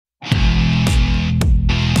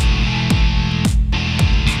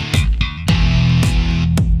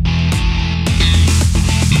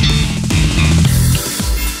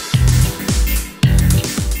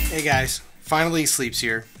Hey guys, FinallyHeSleeps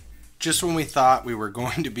here. Just when we thought we were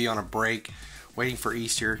going to be on a break, waiting for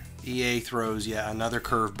Easter, EA throws yet another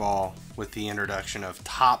curveball with the introduction of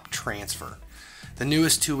Top Transfer, the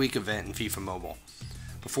newest 2-week event in FIFA Mobile.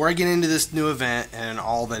 Before I get into this new event and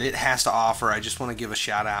all that it has to offer, I just want to give a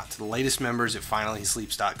shout out to the latest members at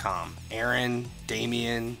FinallyHeSleeps.com, Aaron,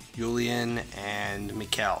 Damian, Julian, and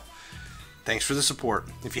Mikkel. Thanks for the support.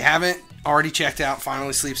 If you haven't already checked out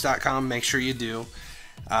FinallyHeSleeps.com, make sure you do.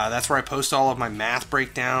 That's where I post all of my math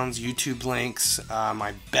breakdowns, YouTube links,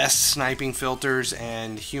 my best sniping filters,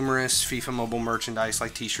 and humorous FIFA Mobile merchandise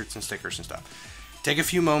like t-shirts and stickers and stuff. Take a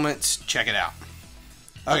few moments, check it out.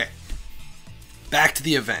 Okay, back to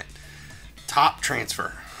the event. Top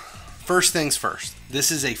Transfer. First things first, this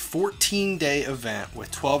is a 14-day event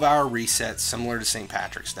with 12-hour resets similar to St.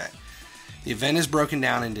 Patrick's Day. The event is broken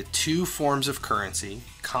down into two forms of currency,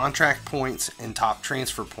 contract points and top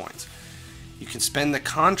transfer points. You can spend the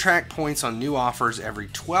contract points on new offers every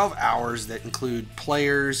 12 hours that include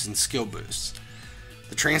players and skill boosts.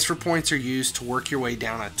 The transfer points are used to work your way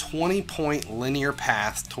down a 20-point linear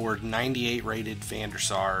path toward 98 rated Van der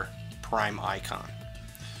Sar Prime Icon.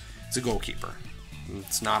 It's a goalkeeper.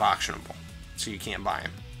 It's not auctionable, so you can't buy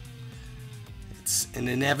him. It's an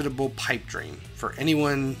inevitable pipe dream for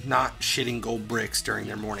anyone not shitting gold bricks during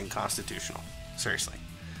their morning constitutional. Seriously.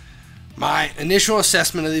 My initial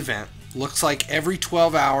assessment of the event looks like every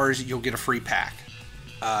 12 hours you'll get a free pack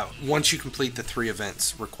once you complete the 3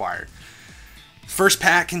 events required. First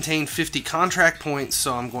pack contained 50 contract points,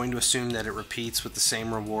 so I'm going to assume that it repeats with the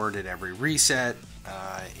same reward at every reset.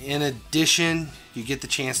 In addition, you get the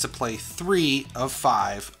chance to play 3 of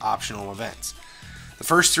 5 optional events. The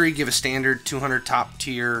first 3 give a standard 200 top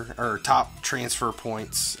tier or top transfer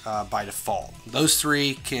points by default. Those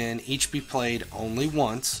 3 can each be played only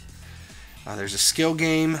once. There's a skill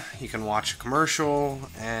game, you can watch a commercial,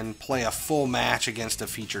 and play a full match against a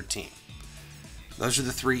featured team. Those are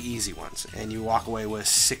the 3 easy ones, and you walk away with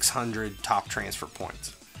 600 top transfer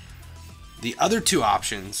points. The other 2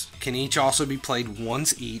 options can each also be played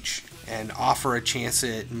once each and offer a chance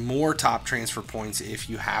at more top transfer points if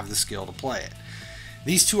you have the skill to play it.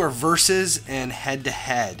 These 2 are versus and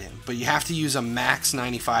head-to-head, but you have to use a max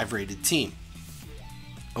 95 rated team.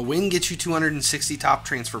 A win gets you 260 top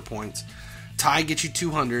transfer points, tie gets you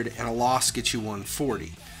 200, and a loss gets you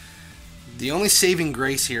 140. The only saving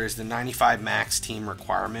grace here is the 95 max team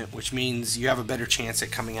requirement, which means you have a better chance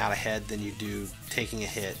at coming out ahead than you do taking a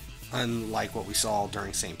hit, unlike what we saw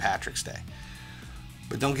during St. Patrick's Day.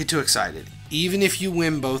 But don't get too excited. Even if you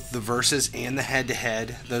win both the versus and the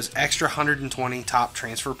head-to-head, those extra 120 top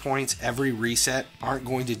transfer points every reset aren't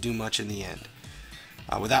going to do much in the end,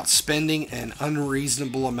 without spending an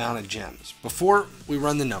unreasonable amount of gems. Before we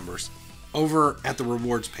run the numbers, over at the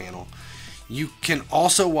rewards panel, you can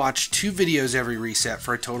also watch 2 videos every reset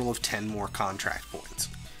for a total of 10 more contract points.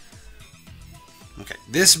 Okay,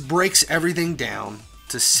 this breaks everything down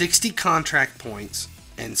to 60 contract points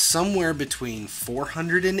and somewhere between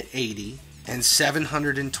 480 and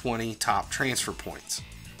 720 top transfer points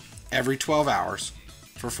every 12 hours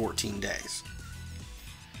for 14 days.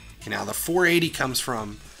 Okay, now the 480 comes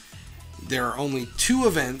from, there are only 2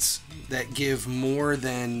 events that give more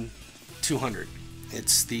than 200.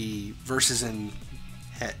 It's the versus and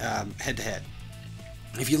head-to-head.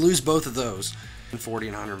 If you lose both of those, 40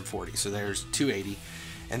 and 140, so there's 280,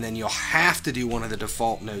 and then you'll have to do one of the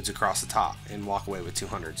default nodes across the top and walk away with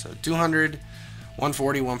 200. So 200,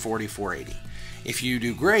 140, 140, 480. If you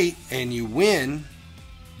do great and you win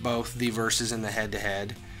both the versus and the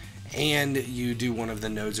head-to-head, and you do one of the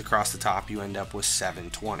nodes across the top, you end up with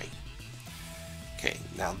 720. Okay,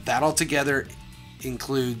 now that altogether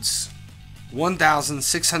includes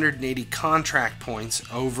 1,680 contract points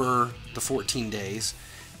over the 14 days,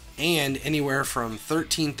 and anywhere from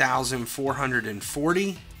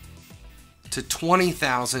 13,440 to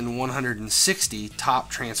 20,160 top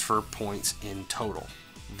transfer points in total.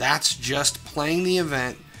 That's just playing the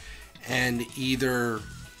event and either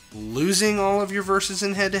losing all of your versus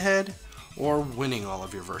in head-to-head or winning all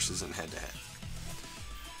of your versus in head-to-head.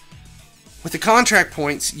 With the contract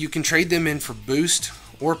points, you can trade them in for boost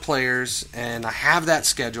or players, and I have that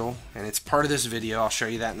schedule, and it's part of this video. I'll show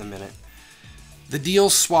you that in a minute. The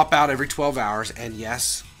deals swap out every 12 hours, and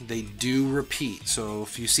yes, they do repeat. So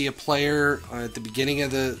if you see a player at the beginning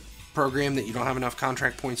of the program that you don't have enough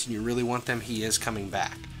contract points and you really want them, he is coming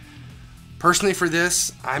back. Personally for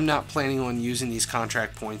this, I'm not planning on using these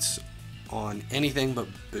contract points on anything but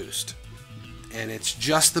boost. And it's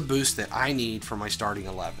just the boost that I need for my starting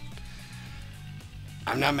 11.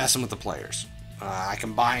 I'm not messing with the players. I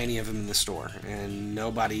can buy any of them in the store, and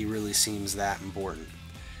nobody really seems that important.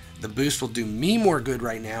 The boost will do me more good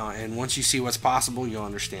right now, and once you see what's possible, you'll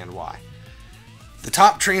understand why. The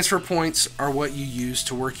top transfer points are what you use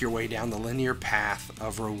to work your way down the linear path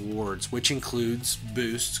of rewards, which includes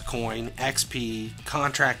boosts, coin, XP,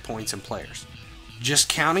 contract points, and players. Just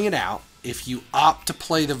counting it out, if you opt to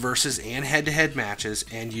play the versus and head-to-head matches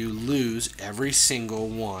and you lose every single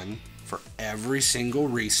one for every single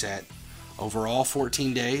reset over all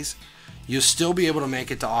 14 days, you'll still be able to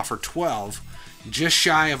make it to offer 12, just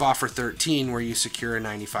shy of offer 13 where you secure a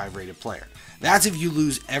 95 rated player. That's if you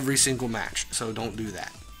lose every single match, so don't do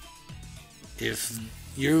that. If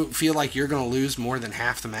you feel like you're going to lose more than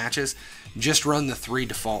half the matches, just run the 3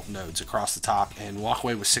 default nodes across the top and walk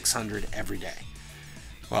away with 600 every day.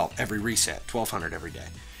 Well, every reset, 1200 every day.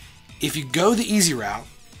 If you go the easy route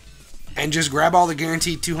and just grab all the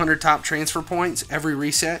guaranteed 200 top transfer points every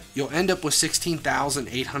reset, you'll end up with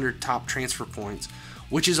 16,800 top transfer points,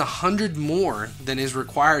 which is 100 more than is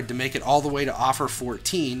required to make it all the way to offer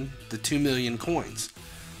 14, the 2 million coins.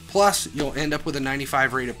 Plus, you'll end up with a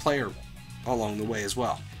 95 rated player along the way as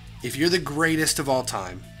well. If you're the greatest of all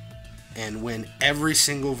time and win every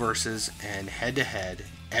single versus and head-to-head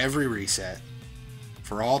every reset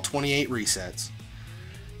for all 28 resets,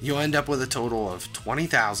 you'll end up with a total of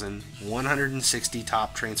 20,160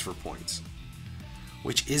 top transfer points,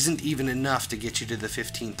 which isn't even enough to get you to the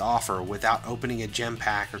 15th offer without opening a gem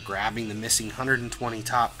pack or grabbing the missing 120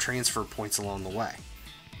 top transfer points along the way.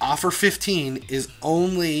 Offer 15 is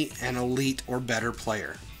only an elite or better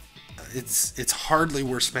player. It's hardly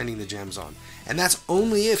worth spending the gems on. And that's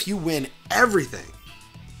only if you win everything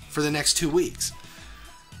for the next 2 weeks.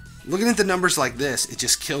 Looking at the numbers like this, it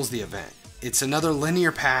just kills the event. It's another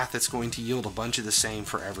linear path that's going to yield a bunch of the same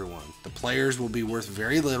for everyone. The players will be worth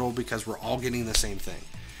very little because we're all getting the same thing.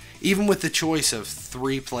 Even with the choice of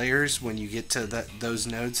 3 players, when you get to those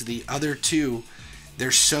nodes, the other 2,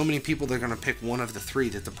 there's so many people that are going to pick one of the 3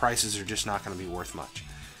 that the prices are just not going to be worth much.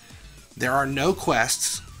 There are no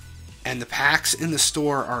quests, and the packs in the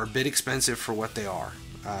store are a bit expensive for what they are.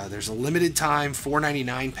 There's a limited time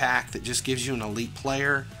 $4.99 pack that just gives you an elite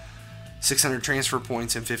player, 600 transfer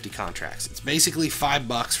points, and 50 contracts. It's basically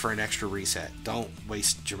 $5 for an extra reset. Don't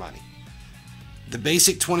waste your money. The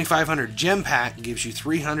basic 2500 gem pack gives you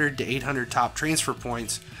 300 to 800 top transfer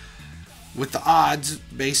points, with the odds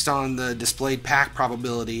based on the displayed pack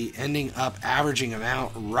probability ending up averaging them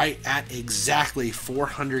out right at exactly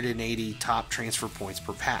 480 top transfer points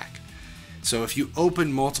per pack. So if you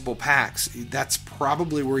open multiple packs, that's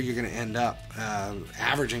probably where you're going to end up,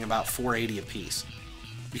 averaging about 480 apiece.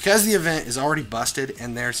 Because the event is already busted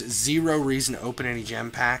and there's zero reason to open any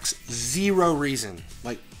gem packs, zero reason,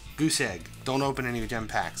 like goose egg, don't open any gem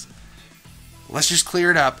packs. Let's just clear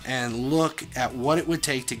it up and look at what it would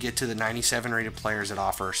take to get to the 97 rated players at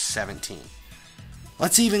offer 17.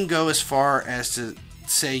 Let's even go as far as to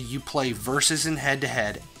say you play versus and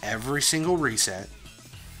head-to-head every single reset.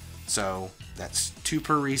 So that's 2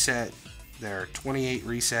 per reset. There are 28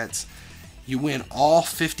 resets. You win all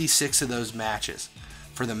 56 of those matches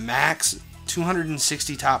for the max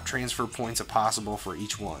 260 top transfer points possible for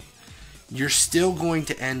each one. You're still going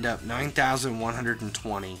to end up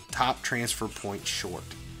 9,120 top transfer points short.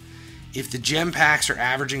 If the gem packs are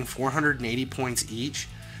averaging 480 points each,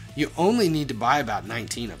 you only need to buy about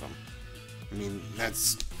 19 of them. I mean,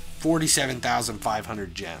 that's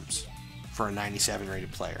 47,500 gems for a 97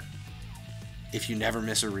 rated player. If you never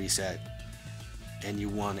miss a reset and you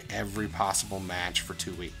won every possible match for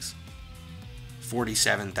 2 weeks.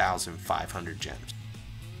 47,500 gems.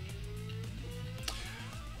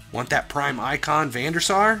 Want that prime icon Van der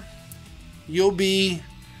Sar? You'll be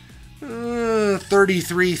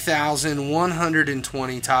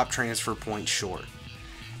 33,120 top transfer points short.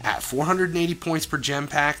 At 480 points per gem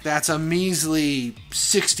pack, that's a measly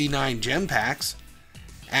 69 gem packs.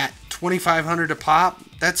 At 2,500 a pop,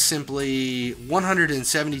 that's simply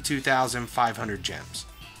 172,500 gems.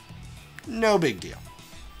 No big deal.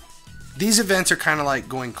 These events are kind of like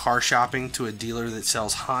going car shopping to a dealer that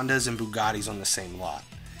sells Hondas and Bugattis on the same lot.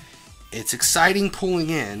 It's exciting pulling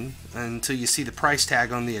in until you see the price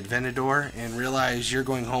tag on the Aventador and realize you're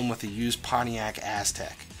going home with a used Pontiac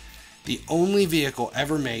Aztek. The only vehicle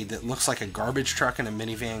ever made that looks like a garbage truck and a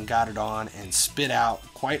minivan got it on and spit out,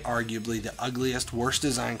 quite arguably, the ugliest, worst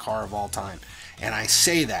designed car of all time. And I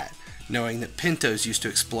say that knowing that Pintos used to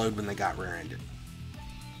explode when they got rear-ended.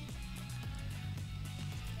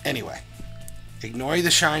 Anyway, ignore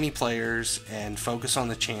the shiny players and focus on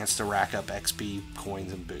the chance to rack up XP,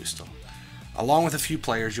 coins, and boost them. Along with a few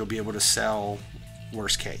players you'll be able to sell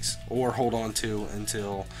worst case, or hold on to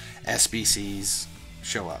until SBCs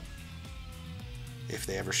show up, if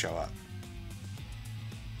they ever show up.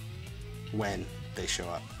 when they show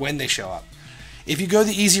up. If you go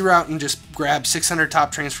the easy route and just grab 600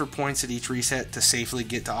 top transfer points at each reset to safely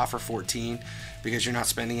get to offer 14 because you're not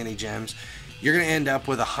spending any gems, you're going to end up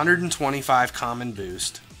with 125 common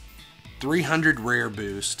boost, 300 rare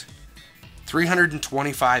boost,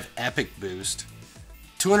 325 epic boost,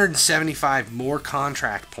 275 more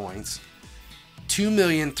contract points,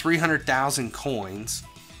 2,300,000 coins,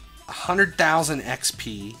 100,000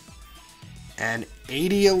 XP, an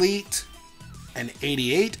 80 elite, an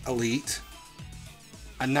 88 elite,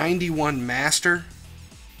 a 91 master,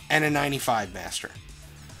 and a 95 master.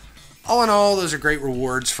 All in all, those are great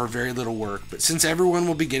rewards for very little work, but since everyone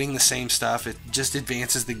will be getting the same stuff, it just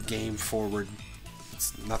advances the game forward.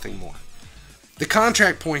 It's nothing more. The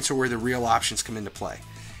contract points are where the real options come into play.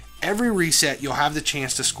 Every reset, you'll have the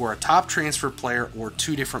chance to score a top transfer player or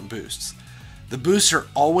 2 different boosts. The boosts are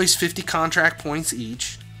always 50 contract points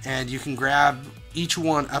each, and you can grab each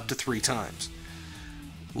one up to 3 times.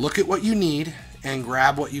 Look at what you need and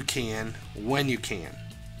grab what you can when you can.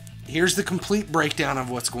 Here's the complete breakdown of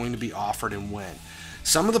what's going to be offered and when.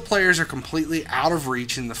 Some of the players are completely out of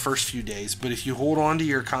reach in the first few days, but if you hold on to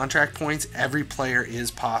your contract points, every player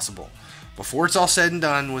is possible. Before it's all said and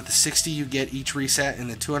done, with the 60 you get each reset and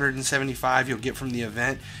the 275 you'll get from the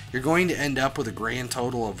event, you're going to end up with a grand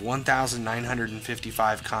total of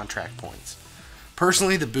 1,955 contract points.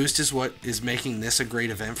 Personally, the boost is what is making this a great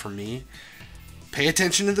event for me. Pay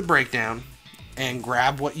attention to the breakdown and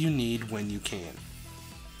grab what you need when you can.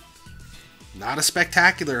 Not a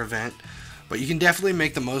spectacular event, but you can definitely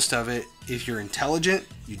make the most of it if you're intelligent,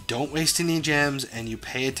 you don't waste any gems, and you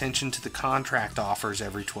pay attention to the contract offers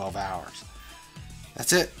every 12 hours.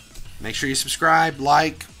 That's it. Make sure you subscribe,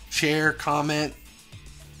 like, share, comment.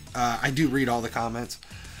 I do read all the comments.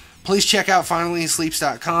 Please check out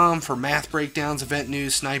FinallyHeSleeps.com for math breakdowns, event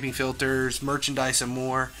news, sniping filters, merchandise, and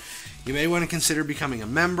more. You may want to consider becoming a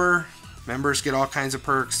member. Members get all kinds of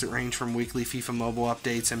perks that range from weekly FIFA Mobile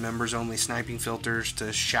updates and members-only sniping filters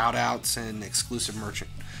to shout-outs and exclusive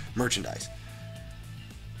merchandise.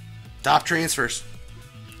 Top transfers.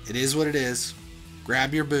 It is what it is.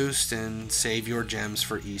 Grab your boost and save your gems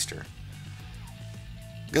for Easter.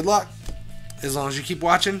 Good luck. As long as you keep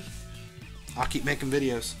watching, I'll keep making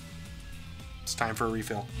videos. It's time for a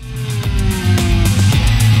refill.